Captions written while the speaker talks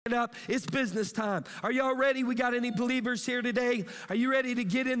Up. It's business time. Are y'all ready? We got any believers here today? Are you ready to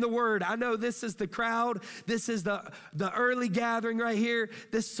get in the Word? I know this is the crowd. This is the early gathering right here.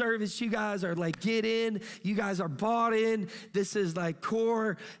 This service, you guys are like, get in. You guys are bought in. This is like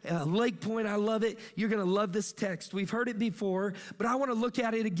core, Lake Point. I love it. You're going to love this text. We've heard it before, but I want to look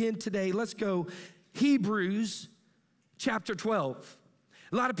at it again today. Let's go. Hebrews chapter 12.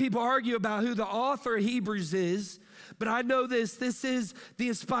 A lot of people argue about who the author of Hebrews is. But I know this is the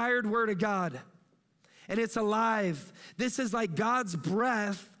inspired word of God, and it's alive. This is like God's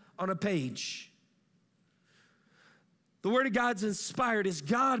breath on a page. The word of God's inspired, is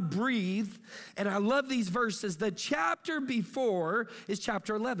God breathed, and I love these verses. The chapter before is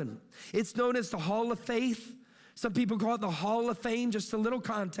chapter 11. It's known as the Hall of Faith. Some people call it the Hall of Fame, just a little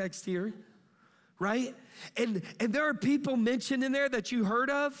context here, right? And there are people mentioned in there that you heard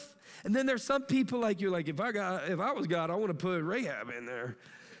of. And then there's some people like, you're like, if I was God, I want to put Rahab in there.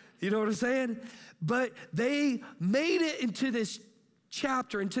 You know what I'm saying? But they made it into this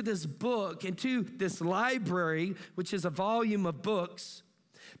chapter, into this book, into this library, which is a volume of books,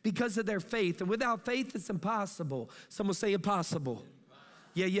 because of their faith. And without faith, it's impossible. Someone say impossible.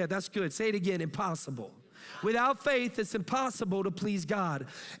 Yeah, that's good. Say it again, impossible. Without faith, it's impossible to please God.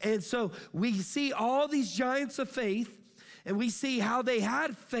 And so we see all these giants of faith, and we see how they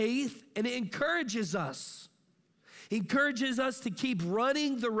had faith, and it encourages us. It encourages us to keep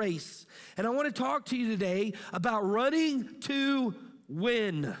running the race. And I want to talk to you today about running to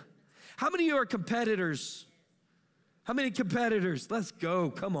win. How many of you are competitors? How many competitors? Let's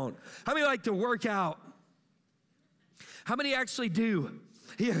go, come on. How many like to work out? How many actually do?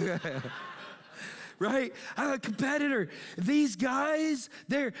 Yeah. Right? I'm a competitor. These guys,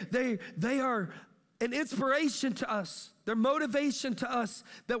 they are an inspiration to us. They're motivation to us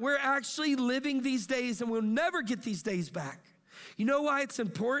that we're actually living these days, and we'll never get these days back. You know why it's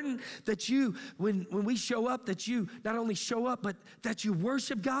important that you, when we show up, that you not only show up, but that you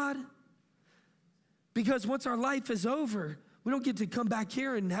worship God? Because once our life is over, we don't get to come back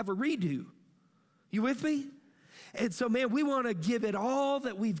here and have a redo. You with me? And so, man, we want to give it all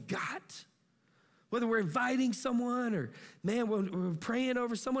that we've got. Whether we're inviting someone, or, man, we're praying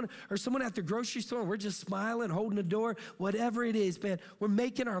over someone, or someone at the grocery store, and we're just smiling, holding the door, whatever it is, man, we're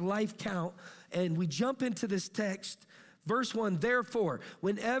making our life count. And we jump into this text, verse 1, therefore.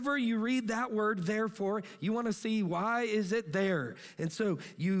 Whenever you read that word, therefore, you want to see why is it there. And so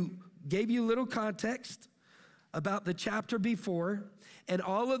gave you a little context about the chapter before, and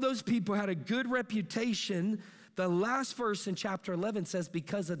all of those people had a good reputation. The last verse in chapter 11 says,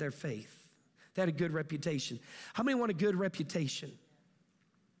 because of their faith. They had a good reputation. How many want a good reputation?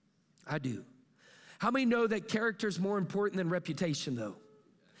 I do. How many know that character is more important than reputation, though?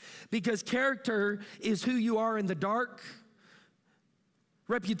 Because character is who you are in the dark.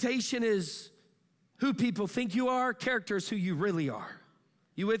 Reputation is who people think you are. Character is who you really are.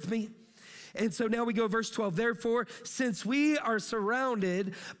 You with me? And so now we go verse 12. Therefore, since we are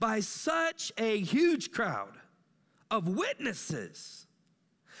surrounded by such a huge crowd of witnesses,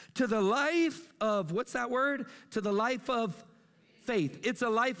 to the life of, what's that word? To the life of faith. It's a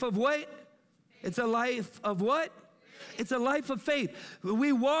life of what? It's a life of what? It's a life of faith.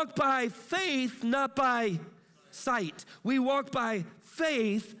 We walk by faith, not by sight. We walk by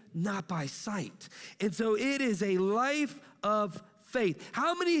faith, not by sight. And so it is a life of faith.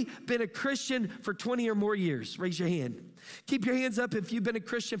 How many been a Christian for 20 or more years? Raise your hand. Keep your hands up if you've been a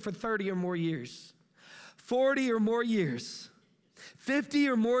Christian for 30 or more years. 40 or more years. 50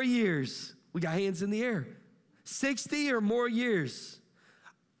 or more years. We got hands in the air. 60 or more years.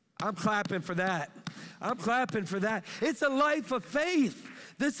 I'm clapping for that. I'm clapping for that. It's a life of faith.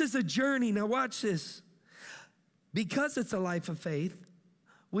 This is a journey. Now watch this. Because it's a life of faith,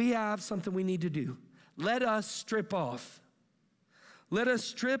 we have something we need to do. Let us strip off. Let us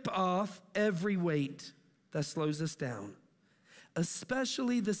strip off every weight that slows us down,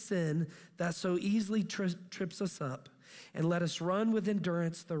 especially the sin that so easily trips us up. And let us run with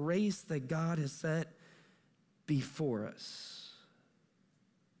endurance the race that God has set before us.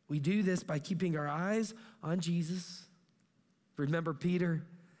 We do this by keeping our eyes on Jesus. Remember Peter?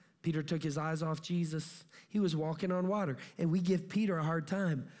 Peter took his eyes off Jesus. He was walking on water. And we give Peter a hard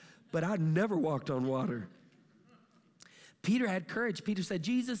time. But I never walked on water. Peter had courage. Peter said,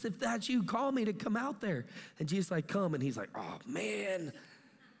 Jesus, if that's you, call me to come out there. And Jesus like, come. And he's like, oh, man.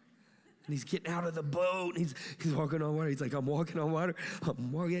 And he's getting out of the boat, and he's walking on water. He's like, I'm walking on water.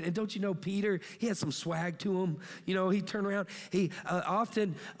 I'm walking. And don't you know Peter, he had some swag to him. You know, he turned around. He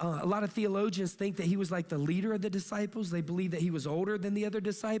often, a lot of theologians think that he was like the leader of the disciples. They believe that he was older than the other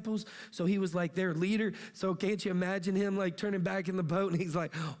disciples. So he was like their leader. So can't you imagine him like turning back in the boat, and he's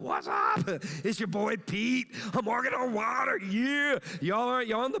like, what's up? It's your boy Pete. I'm walking on water. Yeah. Y'all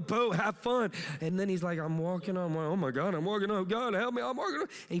on the boat. Have fun. And then he's like, I'm walking on water. Oh my God, I'm walking on. God, help me. I'm walking on. And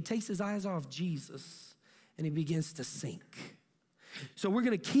he takes his eyes off Jesus, and he begins to sink. So we're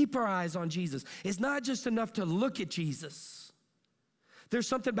going to keep our eyes on Jesus. It's not just enough to look at Jesus. There's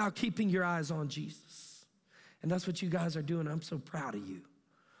something about keeping your eyes on Jesus. And that's what you guys are doing. I'm so proud of you.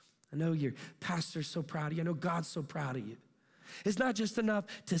 I know your pastor's so proud of you. I know God's so proud of you. It's not just enough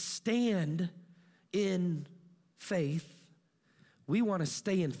to stand in faith. We want to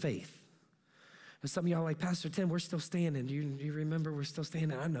stay in faith. And some of y'all are like, Pastor Tim, we're still standing. Do you remember we're still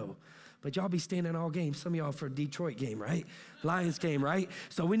standing? I know. But y'all be standing all game. Some of y'all for a Detroit game, right? Lions game, right?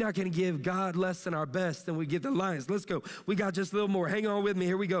 So we're not going to give God less than our best than we give the Lions. Let's go. We got just a little more. Hang on with me.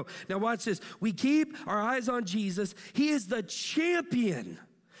 Here we go. Now watch this. We keep our eyes on Jesus. He is the champion.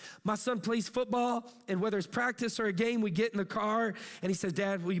 My son plays football, and whether it's practice or a game, we get in the car, and he says,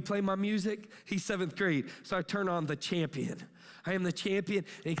 Dad, will you play my music? He's 7th grade. So I turn on The Champion. I am the champion.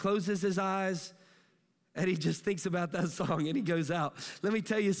 And he closes his eyes, and he just thinks about that song, and he goes out. Let me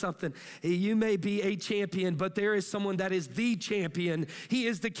tell you something. You may be a champion, but there is someone that is the champion. He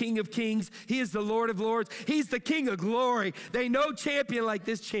is the King of Kings. He is the Lord of Lords. He's the King of glory. There ain't no champion like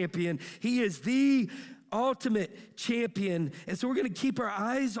this champion. He is the ultimate champion. And so we're going to keep our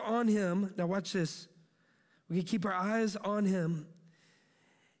eyes on him. Now watch this. We're going to keep our eyes on him.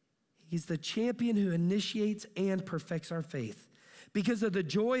 He's the champion who initiates and perfects our faith. Because of the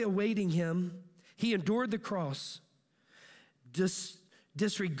joy awaiting him, he endured the cross,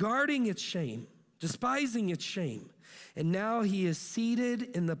 disregarding its shame, despising its shame. And now he is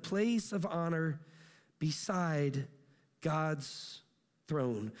seated in the place of honor beside God's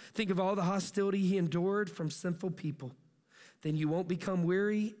throne. Think of all the hostility he endured from sinful people. Then you won't become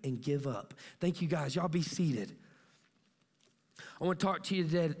weary and give up. Thank you, guys. Y'all be seated. I want to talk to you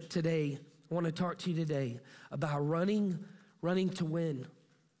today. I want to talk to you today about running to win.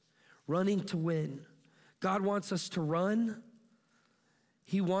 Running to win. God wants us to run.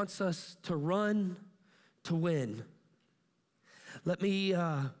 He wants us to run to win. Let me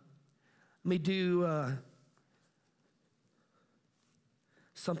do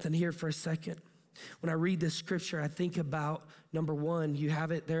something here for a second. When I read this scripture, I think about, number one, you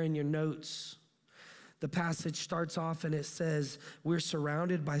have it there in your notes. The passage starts off and it says, we're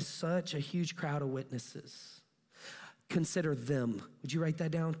surrounded by such a huge crowd of witnesses. Consider them. Would you write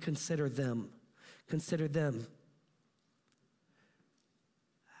that down? Consider them. Consider them.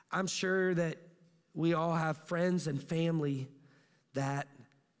 I'm sure that we all have friends and family that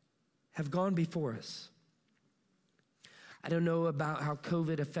have gone before us. I don't know about how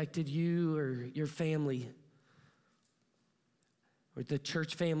COVID affected you or your family or the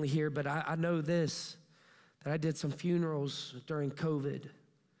church family here, but I know this, that I did some funerals during COVID.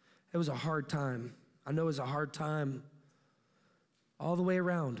 It was a hard time. I know it was a hard time all the way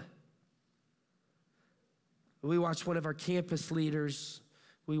around. We watched one of our campus leaders,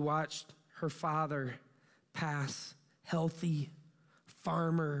 we watched her father pass, healthy,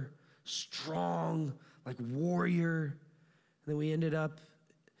 farmer, strong, like warrior. And then we ended up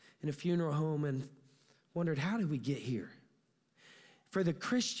in a funeral home and wondered, how did we get here? For the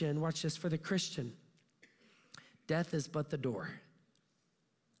Christian, watch this, for the Christian, death is but the door.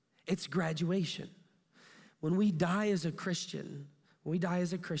 It's graduation. When we die as a Christian,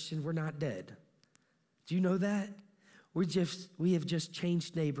 we're not dead. Do you know that? We have just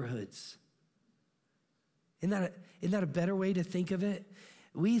changed neighborhoods. Isn't that a better way to think of it?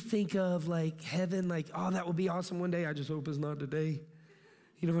 We think of like heaven, like, oh, that will be awesome one day. I just hope it's not today.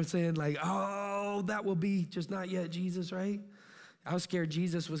 You know what I'm saying? Like, oh, that will be, just not yet, Jesus, right? I was scared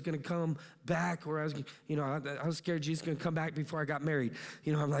Jesus was going to come back, or I was scared Jesus was going to come back before I got married.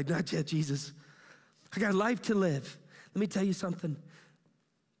 I'm like, not yet, Jesus. I got life to live. Let me tell you something.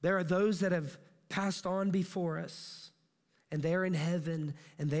 There are those that have passed on before us, and they're in heaven,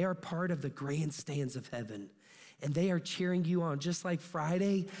 and they are part of the grandstands of heaven. And they are cheering you on. Just like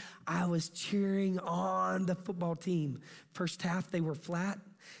Friday, I was cheering on the football team. First half, they were flat.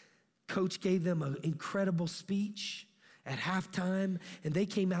 Coach gave them an incredible speech at halftime, and they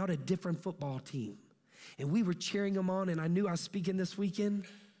came out a different football team. And we were cheering them on, and I knew I was speaking this weekend.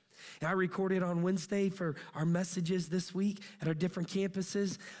 And I recorded on Wednesday for our messages this week at our different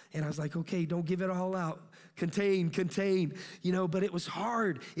campuses. And I was like, okay, don't give it all out. Contain, but it was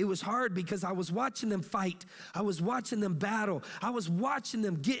hard. It was hard because I was watching them fight. I was watching them battle. I was watching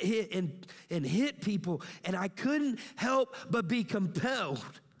them get hit and hit people. And I couldn't help but be compelled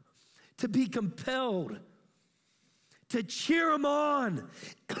to cheer them on.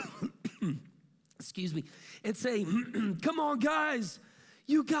 Excuse me. And say, come on, guys,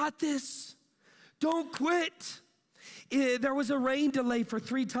 you got this. Don't quit. There was a rain delay for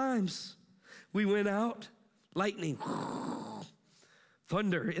 3 times. We went out, lightning,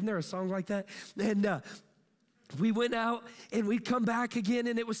 thunder. Isn't there a song like that? And we went out and we'd come back again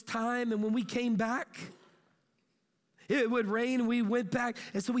and it was time. And when we came back, it would rain and we went back.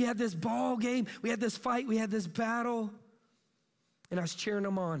 And so we had this ball game. We had this fight. We had this battle. And I was cheering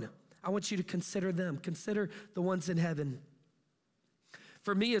them on. I want you to consider them. Consider the ones in heaven.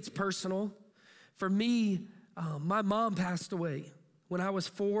 For me, it's personal. For me, my mom passed away when I was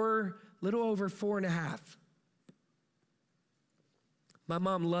little over 4.5. My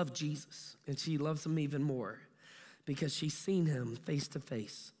mom loved Jesus, and she loves him even more because she's seen him face to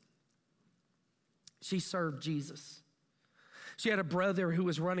face. She served Jesus. She had a brother who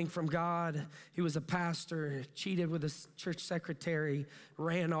was running from God. He was a pastor, cheated with a church secretary,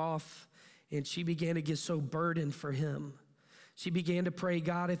 ran off, and she began to get so burdened for him. She began to pray,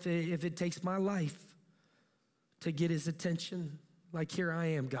 God, if it takes my life to get his attention, like here I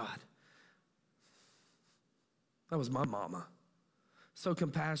am, God. That was my mama. So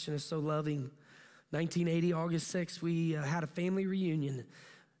compassionate, so loving. 1980, August 6th, we had a family reunion.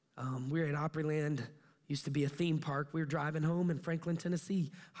 We were at Opryland. Used to be a theme park. We were driving home in Franklin,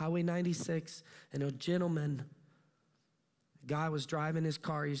 Tennessee, Highway 96, and a gentleman, a guy was driving his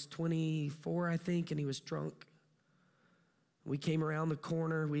car. He was 24, I think, and he was drunk. We came around the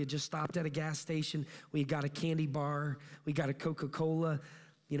corner. We had just stopped at a gas station. We had got a candy bar. We got a Coca-Cola.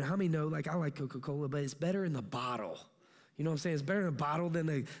 You know, how many know, like, I like Coca-Cola, but it's better in the bottle. You know what I'm saying? It's better in a bottle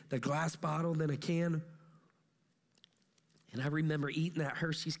than the glass bottle than a can. And I remember eating that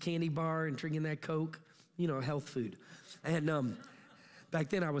Hershey's candy bar and drinking that Coke. You know, health food. And back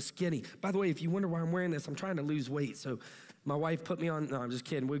then I was skinny. By the way, if you wonder why I'm wearing this, I'm trying to lose weight. So my wife put me on, no, I'm just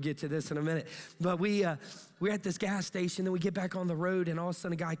kidding. We'll get to this in a minute. But we're at this gas station, then we get back on the road, and all of a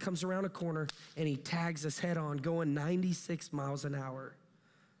sudden a guy comes around a corner, and he tags us head on, going 96 miles an hour.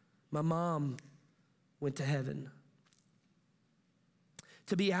 My mom went to heaven.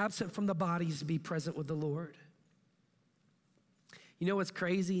 To be absent from the body is to be present with the Lord. You know what's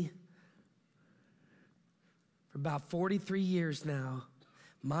crazy? For about 43 years now,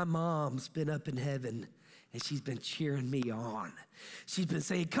 my mom's been up in heaven and she's been cheering me on. She's been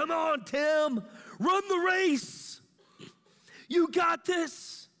saying, come on, Tim, run the race. You got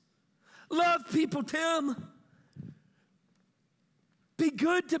this. Love people, Tim. Be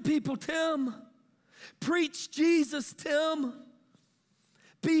good to people, Tim. Preach Jesus, Tim.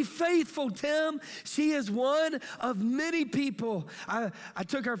 Be faithful, Tim. She is one of many people. I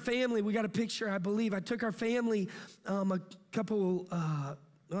took our family. We got a picture, I believe. I took our family about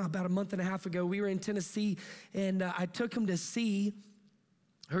a month and a half ago. We were in Tennessee, and I took them to see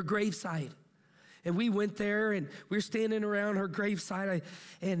her gravesite. And we went there, and we were standing around her gravesite.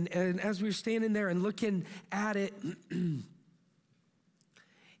 And as we were standing there and looking at it,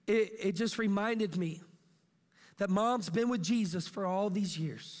 it just reminded me that Mom's been with Jesus for all these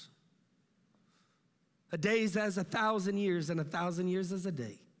years. A day is as 1,000 years, and 1,000 years is a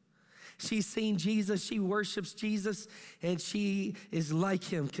day. She's seen Jesus, she worships Jesus, and she is like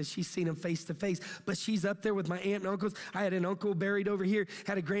him because she's seen him face to face. But she's up there with my aunt and uncles. I had an uncle buried over here,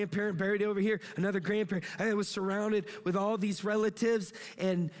 had a grandparent buried over here, another grandparent. I was surrounded with all these relatives,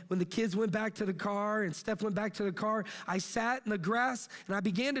 and when the kids went back to the car and Steph went back to the car, I sat in the grass and I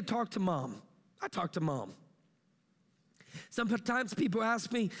began to talk to Mom. I talked to Mom. Sometimes people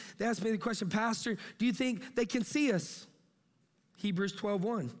ask me the question, Pastor, do you think they can see us? Hebrews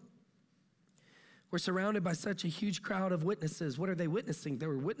 12:1. We're surrounded by such a huge crowd of witnesses. What are they witnessing? They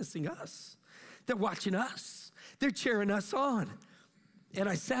were witnessing us. They're watching us. They're cheering us on. And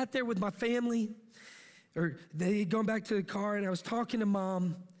I sat there with my family, or they had gone back to the car, and I was talking to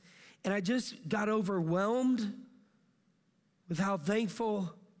Mom, and I just got overwhelmed with how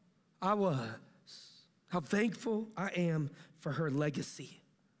thankful I was. How thankful I am for her legacy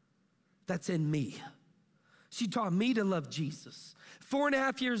that's in me. She taught me to love Jesus.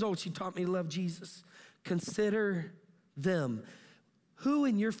 4.5 years old, she taught me to love Jesus. Consider them. Who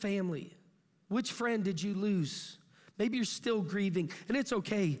in your family, which friend did you lose? Maybe you're still grieving, and it's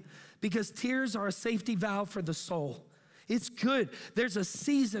okay because tears are a safety valve for the soul. It's good. There's a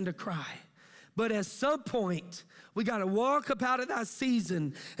season to cry. But at some point, we got to walk up out of that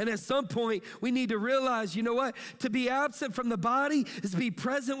season. And at some point, we need to realize, you know what? To be absent from the body is to be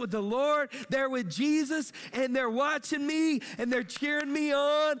present with the Lord. They're with Jesus, and they're watching me, and they're cheering me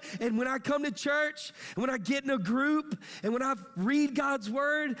on. And when I come to church, and when I get in a group, and when I read God's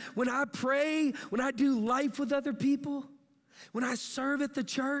word, when I pray, when I do life with other people, when I serve at the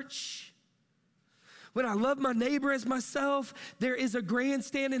church, when I love my neighbor as myself, there is a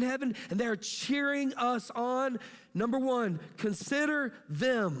grandstand in heaven, and they're cheering us on. Number one, consider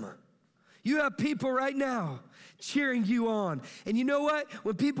them. You have people right now cheering you on. And you know what?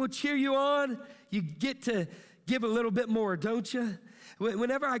 When people cheer you on, you get to give a little bit more, don't you?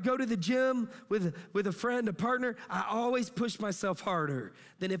 Whenever I go to the gym with a friend, a partner, I always push myself harder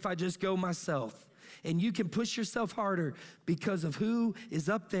than if I just go myself. And you can push yourself harder because of who is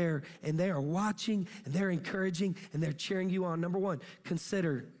up there, and they are watching, and they're encouraging, and they're cheering you on. Number one,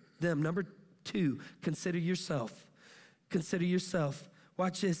 consider them. Number two, consider yourself. Consider yourself.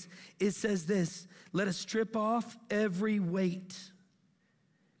 Watch this. It says this, let us strip off every weight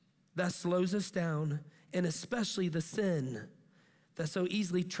that slows us down, and especially the sin that so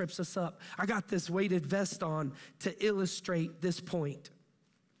easily trips us up. I got this weighted vest on to illustrate this point.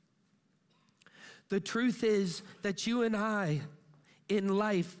 The truth is that you and I, in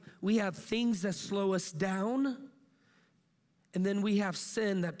life, we have things that slow us down, and then we have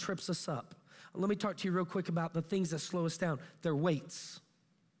sin that trips us up. Let me talk to you real quick about the things that slow us down. They're weights.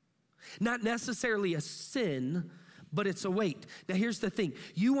 Not necessarily a sin, but it's a weight. Now here's the thing.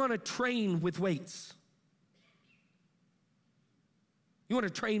 You want to train with weights. You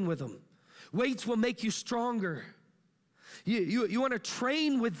want to train with them. Weights will make you stronger. You want to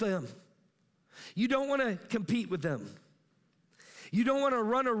train with them. You don't want to compete with them. You don't want to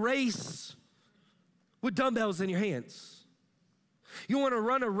run a race with dumbbells in your hands. You want to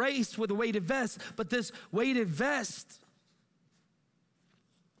run a race with a weighted vest, but this weighted vest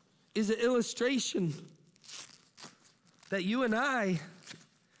is an illustration that you and I,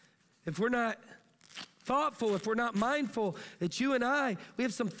 if we're not thoughtful, if we're not mindful, that you and I, we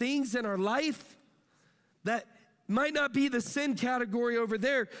have some things in our life that might not be the sin category over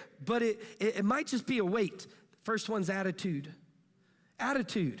there, but it might just be a weight. First one's attitude.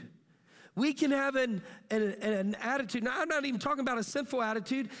 Attitude. We can have an attitude. Now, I'm not even talking about a sinful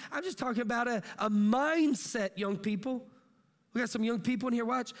attitude. I'm just talking about a mindset, young people. We got some young people in here,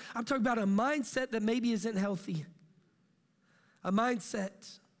 watch. I'm talking about a mindset that maybe isn't healthy. A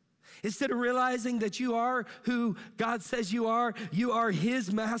mindset. Instead of realizing that you are who God says you are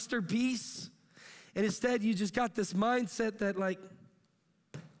His masterpiece. And instead, you just got this mindset that, like,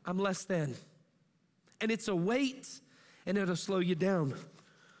 I'm less than. And it's a weight, and it'll slow you down.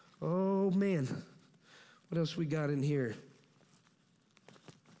 Oh, man. What else we got in here?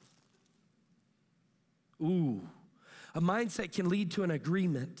 Ooh. A mindset can lead to an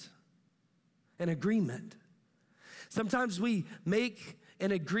agreement. An agreement. Sometimes we make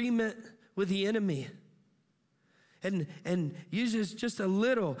an agreement with the enemy. And uses just a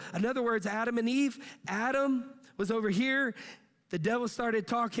little. In other words, Adam and Eve, Adam was over here. The devil started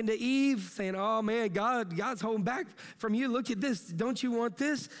talking to Eve, saying, oh man, God's holding back from you. Look at this. Don't you want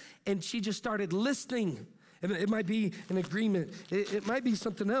this? And she just started listening. It might be an agreement. It might be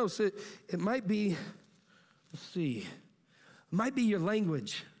something else. It might be, let's see. It might be your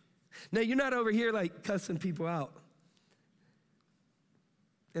language. Now, you're not over here like cussing people out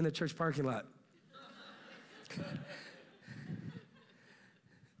in the church parking lot.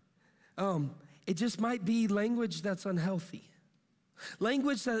 It just might be language that's unhealthy.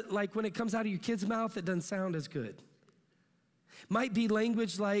 Language that, like, when it comes out of your kid's mouth, it doesn't sound as good. Might be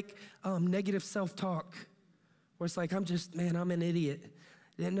language like negative self-talk, where it's like, I'm an idiot.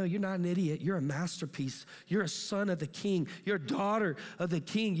 No, you're not an idiot. You're a masterpiece. You're a son of the King. You're a daughter of the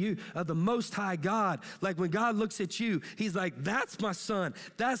King. You of the Most High God. Like when God looks at you, He's like, that's my son.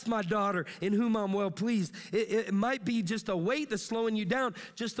 That's my daughter in whom I'm well pleased. It might be just a weight that's slowing you down,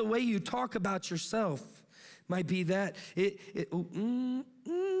 just the way you talk about yourself. Might be that.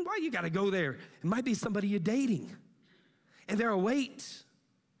 Why you got to go there? It might be somebody you're dating, and they're a weight.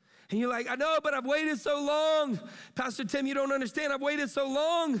 And you're like, I know, but I've waited so long. Pastor Tim, you don't understand. I've waited so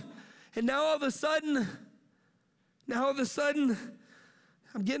long. And now all of a sudden,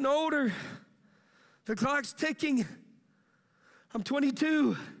 I'm getting older. The clock's ticking. I'm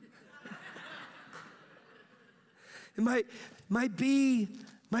 22. It might be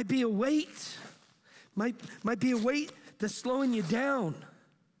a weight. Might be a weight that's slowing you down.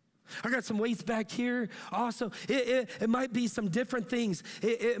 I got some weights back here also. It might be some different things.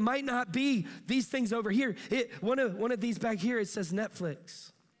 It might not be these things over here. One of these back here, it says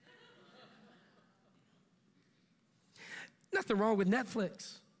Netflix. Nothing wrong with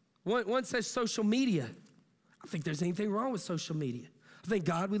Netflix. One says social media. I don't think there's anything wrong with social media. I thank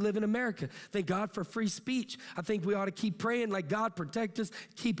God we live in America. Thank God for free speech. I think we ought to keep praying like God protect us,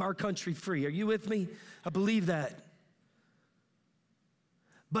 keep our country free. Are you with me? I believe that.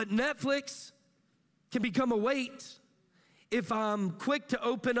 But Netflix can become a weight if I'm quick to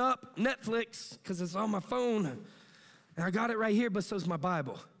open up Netflix because it's on my phone and I got it right here, but so's my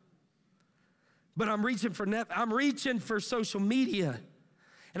Bible. But I'm reaching for social media,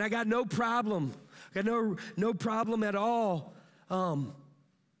 and I got no problem. I got no problem at all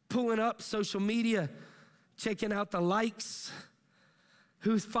pulling up social media, checking out the likes,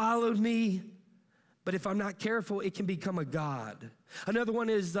 who's followed me. But if I'm not careful, it can become a god. Another one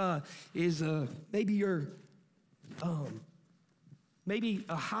is maybe your maybe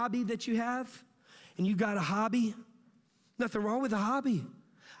a hobby that you have, and you got a hobby. Nothing wrong with a hobby.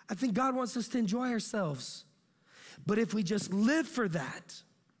 I think God wants us to enjoy ourselves. But if we just live for that,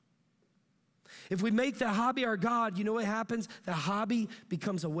 if we make that hobby our God, you know what happens? The hobby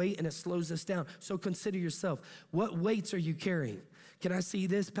becomes a weight and it slows us down. So consider yourself. What weights are you carrying? Can I see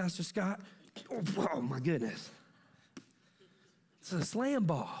this, Pastor Scott? Oh my goodness. It's a slam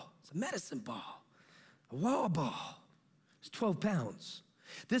ball. It's a medicine ball. A wall ball. It's 12 pounds.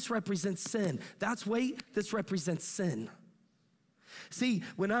 This represents sin. That's weight. This represents sin. See,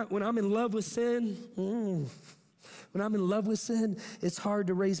 when I'm in love with sin, when I'm in love with sin, it's hard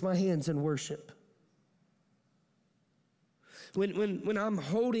to raise my hands in worship. When I'm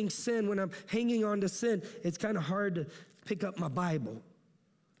holding sin, when I'm hanging on to sin, it's kind of hard to pick up my Bible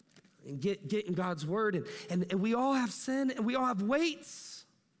and get in God's word. And we all have sin and we all have weights.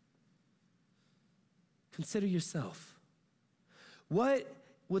 Consider yourself. What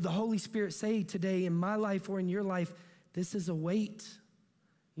would the Holy Spirit say today in my life or in your life? This is a weight.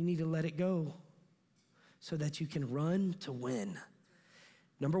 You need to let it go so that you can run to win.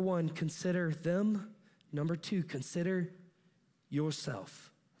 Number one, consider them. Number two, consider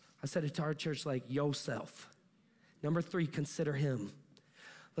yourself. I said it to our church like yourself. Number three, consider him.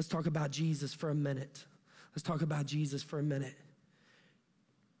 Let's talk about Jesus for a minute. Let's talk about Jesus for a minute.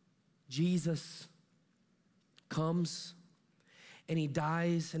 Jesus comes and he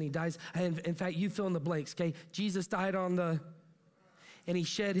dies and he dies. And in fact, you fill in the blanks, okay? Jesus died and he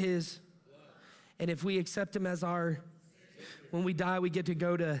shed his, and if we accept him as when we die, we get to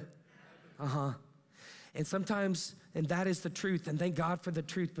go to, And sometimes, and that is the truth, and thank God for the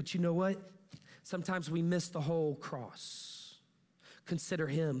truth, but you know what? Sometimes we miss the whole cross. Consider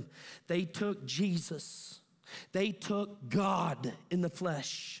him. They took Jesus. They took God in the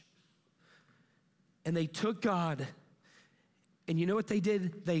flesh. And they took God, and you know what they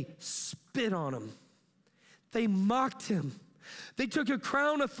did? They spit on him. They mocked him. They took a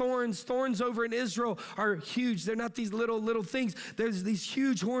crown of thorns. Thorns over in Israel are huge. They're not these little things. There's these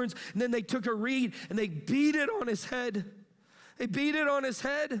huge horns. And then they took a reed and they beat it on his head. They beat it on his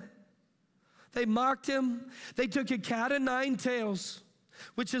head. They mocked him. They took a cat of nine tails,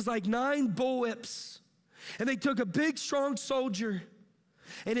 which is like 9 bullwhips. And they took a big, strong soldier.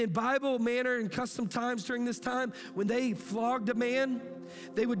 And in Bible manner and custom times during this time, when they flogged a man,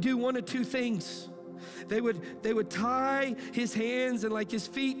 they would do one of two things. They would tie his hands and like his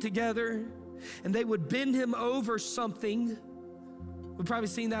feet together, and they would bend him over something. We've probably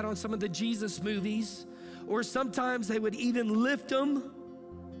seen that on some of the Jesus movies. Or sometimes they would even lift him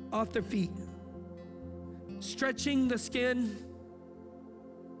off their feet, stretching the skin,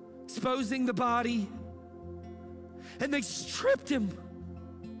 exposing the body, and they stripped him.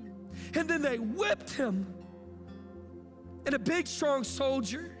 And then they whipped him. And a big, strong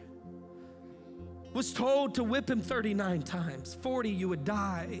soldier was told to whip him 39 times. 40, you would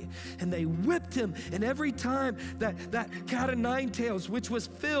die. And they whipped him. And every time that cat of nine tails, which was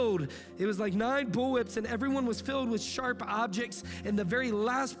filled, it was like 9 bullwhips, and everyone was filled with sharp objects. And the very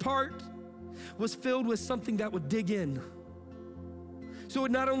last part was filled with something that would dig in. So it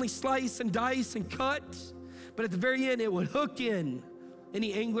would not only slice and dice and cut, but at the very end, it would hook in.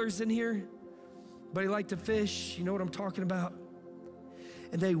 Any anglers in here? Anybody like to fish? You know what I'm talking about?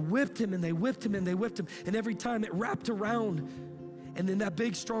 And they whipped him and they whipped him and they whipped him. And every time it wrapped around. And then that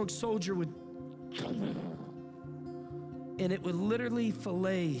big, strong soldier would, and it would literally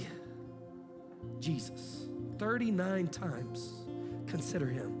fillet Jesus 39 times. Consider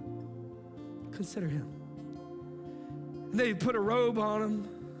him. Consider him. And they put a robe on him.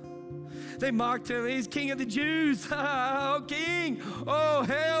 They mocked him. He's king of the Jews. Oh, king. Oh,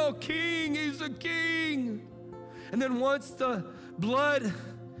 hell, king. He's a king. And then once the blood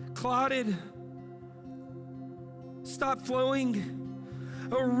clotted, stopped flowing,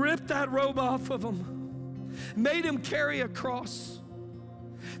 ripped that robe off of him, made him carry a cross.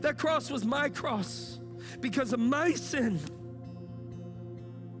 That cross was my cross because of my sin.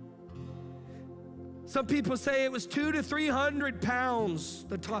 Some people say it was 200 to 300 pounds,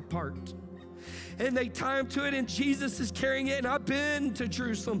 the top part. And they tie him to it, and Jesus is carrying it. And I've been to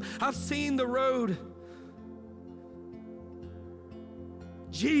Jerusalem. I've seen the road.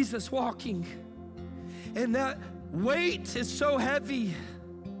 Jesus walking. And that weight is so heavy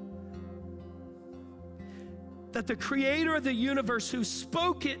that the creator of the universe, who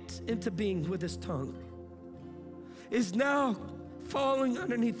spoke it into being with his tongue, is now falling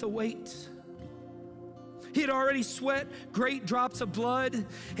underneath the weight. He had already sweat great drops of blood,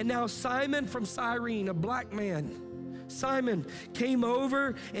 and now Simon from Cyrene, a black man, Simon came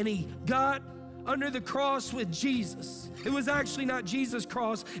over and he got under the cross with Jesus. It was actually not Jesus'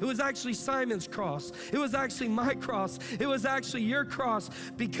 cross, it was actually Simon's cross. It was actually my cross. It was actually your cross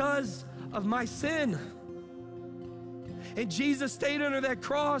because of my sin. And Jesus stayed under that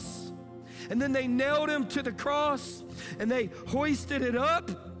cross, and then they nailed him to the cross, and they hoisted it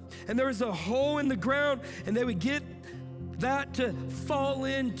up, and there was a hole in the ground, and they would get that to fall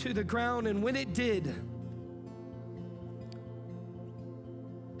into the ground, and when it did,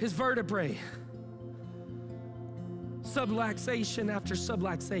 his vertebrae, subluxation after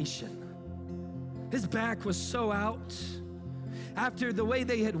subluxation, his back was so out. After the way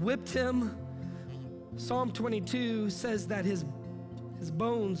they had whipped him, Psalm 22 says that his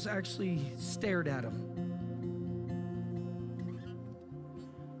bones actually stared at him.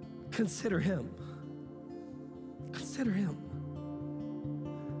 Consider him. Consider him.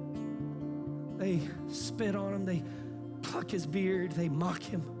 They spit on him. They pluck his beard. They mock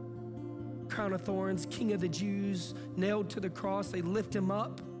him. Crown of thorns, king of the Jews, nailed to the cross. They lift him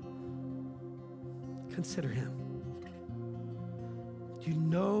up. Consider him. Do you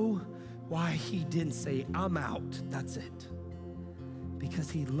know why he didn't say, I'm out, that's it?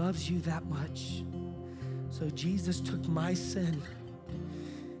 Because he loves you that much. So Jesus took my sin.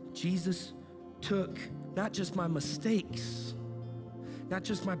 Jesus took not just my mistakes, not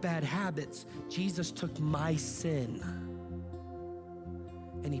just my bad habits. Jesus took my sin,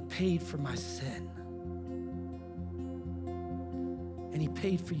 and he paid for my sin. And he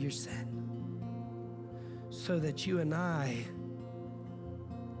paid for your sin so that you and I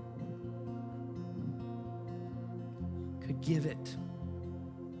could give it.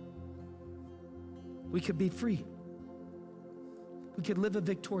 We could be free. We could live a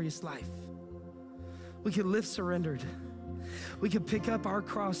victorious life. We could live surrendered. We could pick up our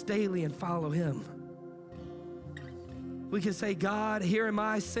cross daily and follow him. We could say, God, here am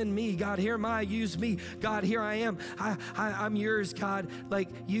I, send me. God, here am I, use me. God, here I am. I'm yours, God. Like,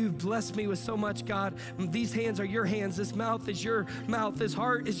 you've blessed me with so much, God. These hands are your hands. This mouth is your mouth. This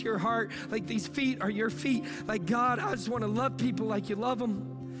heart is your heart. Like, these feet are your feet. Like, God, I just want to love people like you love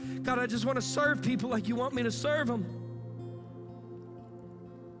them. God, I just want to serve people like you want me to serve them.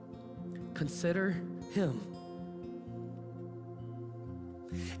 Consider him.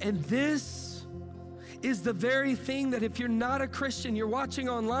 And this is the very thing that if you're not a Christian, you're watching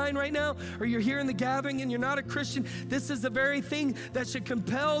online right now, or you're here in the gathering and you're not a Christian, this is the very thing that should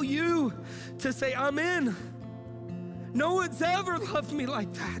compel you to say, I'm in. No one's ever loved me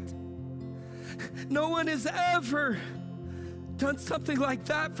like that. No one has ever done something like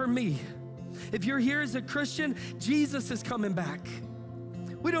that for me. If you're here as a Christian, Jesus is coming back.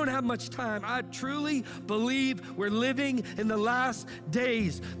 We don't have much time. I truly believe we're living in the last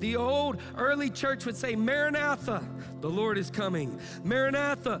days. The old early church would say, Maranatha, the Lord is coming.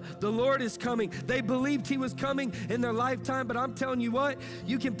 Maranatha, the Lord is coming. They believed he was coming in their lifetime, but I'm telling you what,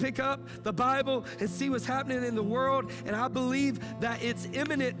 you can pick up the Bible and see what's happening in the world, and I believe that it's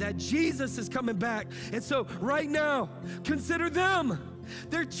imminent, that Jesus is coming back. And so right now, consider them.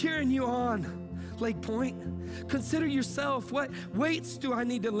 They're cheering you on. Lake Point, consider yourself. What weights do I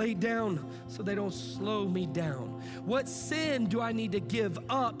need to lay down so they don't slow me down? What sin do I need to give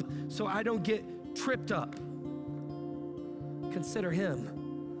up so I don't get tripped up? Consider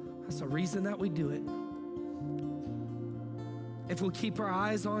him. That's the reason that we do it. If we'll keep our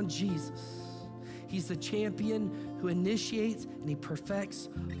eyes on Jesus, he's the champion who initiates and he perfects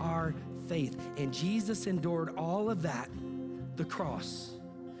our faith. And Jesus endured all of that, the cross,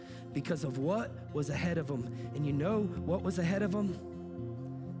 because of what was ahead of him. And you know what was ahead of him?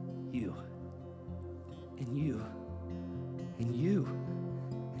 You, and you, and you,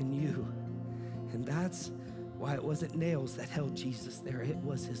 and you. that's why it wasn't nails that held Jesus there. It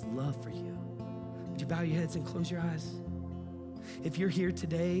was his love for you. Would you bow your heads and close your eyes? If you're here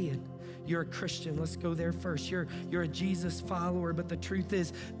today and you're a Christian, let's go there first. You're a Jesus follower, but the truth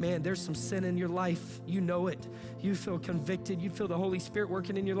is, man, there's some sin in your life. You know it. You feel convicted. You feel the Holy Spirit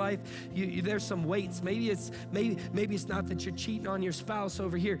working in your life. There's some weights. Maybe it's not that you're cheating on your spouse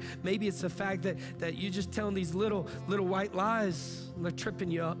over here. Maybe it's the fact that you're just telling these little white lies and they're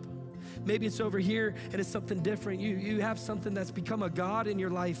tripping you up. Maybe it's over here and it's something different. You have something that's become a God in your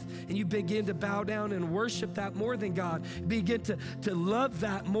life, and you begin to bow down and worship that more than God. You begin to love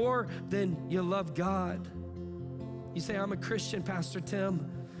that more than you love God. You say, I'm a Christian, Pastor Tim.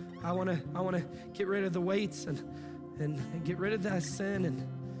 I want to get rid of the weights and get rid of that sin.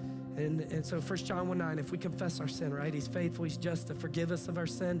 And so 1 John 1:9, if we confess our sin, right? He's faithful, he's just to forgive us of our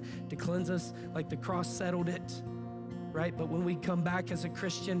sin, to cleanse us like the cross settled it, right? But when we come back as a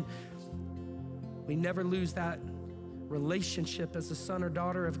Christian, we never lose that relationship as a son or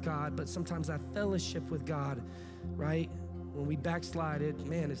daughter of God, but sometimes that fellowship with God, right? When we backslide, it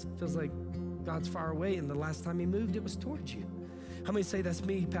feels like God's far away, and the last time he moved, it was towards you. How many say, that's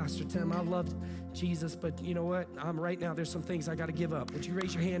me, Pastor Tim? I loved Jesus, but you know what? Right now, there's some things I got to give up. Would you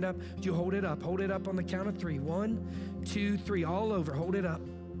raise your hand up? Would you hold it up? Hold it up on the count of 3. 1, 2, 3, all over. Hold it up.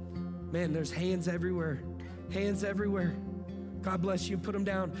 Man, there's hands everywhere. Hands everywhere. God bless you. Put them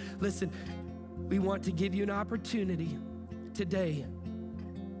down. Listen, we want to give you an opportunity today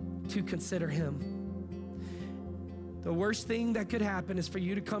to consider him. The worst thing that could happen is for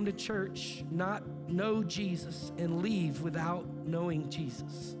you to come to church, not know Jesus, and leave without knowing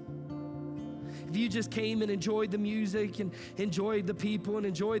Jesus. If you just came and enjoyed the music and enjoyed the people and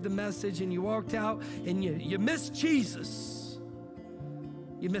enjoyed the message and you walked out and you missed Jesus,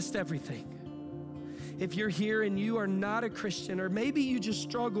 you missed everything. If you're here and you are not a Christian, or maybe you just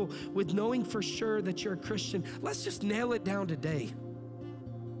struggle with knowing for sure that you're a Christian, let's just nail it down today.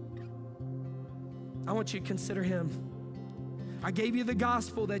 I want you to consider him. I gave you the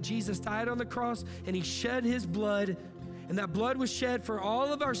gospel that Jesus died on the cross and he shed his blood, and that blood was shed for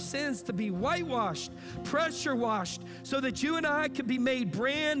all of our sins to be whitewashed, pressure washed, so that you and I could be made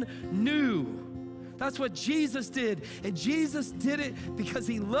brand new. That's what Jesus did, and Jesus did it because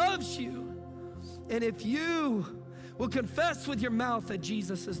he loves you. And if you will confess with your mouth that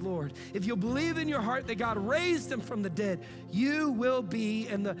Jesus is Lord, if you'll believe in your heart that God raised him from the dead, you will be,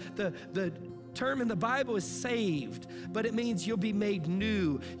 and the term in the Bible is saved, but it means you'll be made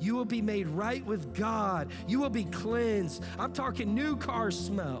new. You will be made right with God. You will be cleansed. I'm talking new car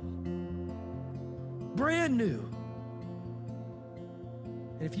smell. Brand new.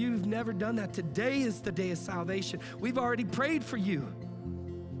 And if you've never done that, today is the day of salvation. We've already prayed for you.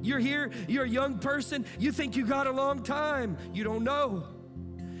 You're here, you're a young person, you think you got a long time. You don't know.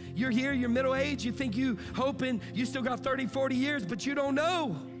 You're here, you're middle age, you think you hoping you still got 30, 40 years, but you don't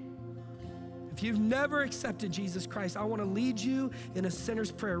know. If you've never accepted Jesus Christ, I want to lead you in a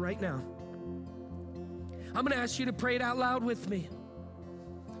sinner's prayer right now. I'm going to ask you to pray it out loud with me.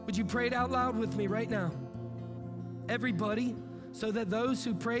 Would you pray it out loud with me right now? Everybody, so that those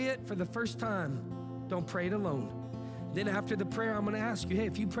who pray it for the first time don't pray it alone. Then after the prayer, I'm going to ask you, hey,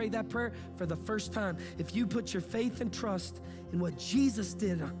 if you prayed that prayer for the first time, if you put your faith and trust in what Jesus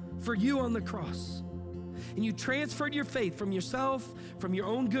did for you on the cross, and you transferred your faith from yourself, from your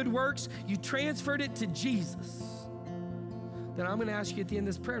own good works, you transferred it to Jesus, then I'm going to ask you at the end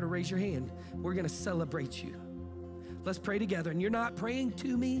of this prayer to raise your hand. We're going to celebrate you. Let's pray together. And you're not praying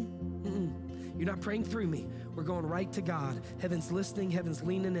to me. You're not praying through me. We're going right to God. Heaven's listening. Heaven's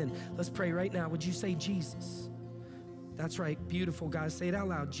leaning in. Let's pray right now. Would you say Jesus? That's right. Beautiful, guys. Say it out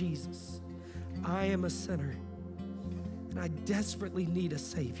loud. Jesus, I am a sinner, and I desperately need a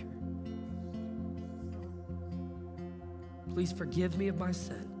Savior. Please forgive me of my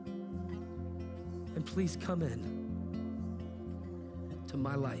sin, and please come in to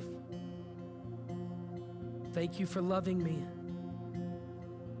my life. Thank you for loving me.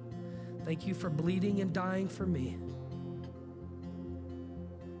 Thank you for bleeding and dying for me.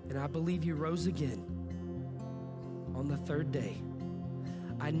 And I believe you rose again on the third day.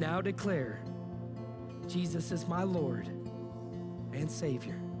 I now declare Jesus is my Lord and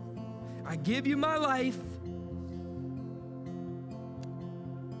Savior. I give you my life,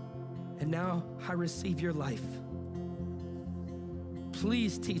 and now I receive your life.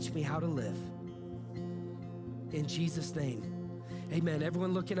 Please teach me how to live. In Jesus' name. Amen.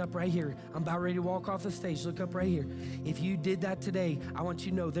 Everyone looking up right here. I'm about ready to walk off the stage. Look up right here. If you did that today, I want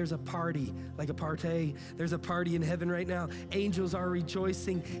you to know there's a party, like a party. There's a party in heaven right now. Angels are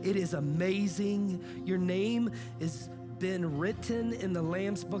rejoicing. It is amazing. Your name is been written in the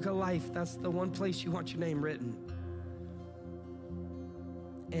Lamb's Book of Life. That's the one place you want your name written.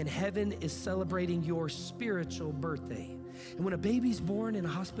 And heaven is celebrating your spiritual birthday. And when a baby's born in a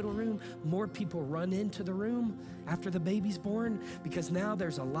hospital room, more people run into the room after the baby's born because now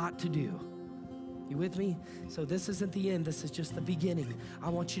there's a lot to do. You with me? So this isn't the end, this is just the beginning. I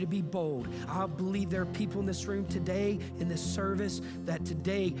want you to be bold. I believe there are people in this room today, in this service, that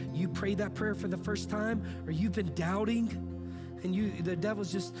today you prayed that prayer for the first time, or you've been doubting, and the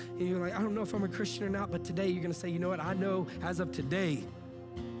devil's just, and you're like, I don't know if I'm a Christian or not, but today you're gonna say, you know what, I know as of today,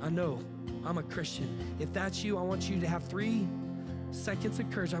 I know I'm a Christian. If that's you, I want you to have 3 seconds of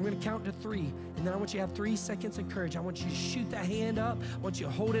courage. I'm gonna count to 3, and then I want you to have 3 seconds of courage. I want you to shoot that hand up. I want you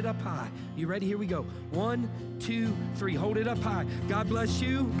to hold it up high. You ready? Here we go. 1, 2, 3. Hold it up high. God bless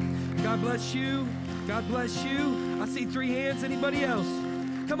you. God bless you. God bless you. I see 3 hands. Anybody else?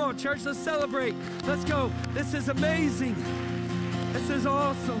 Come on, church, let's celebrate. Let's go. This is amazing. This is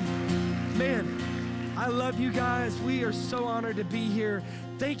awesome. Man, I love you guys. We are so honored to be here.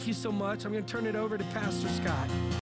 Thank you so much. I'm gonna turn it over to Pastor Scott.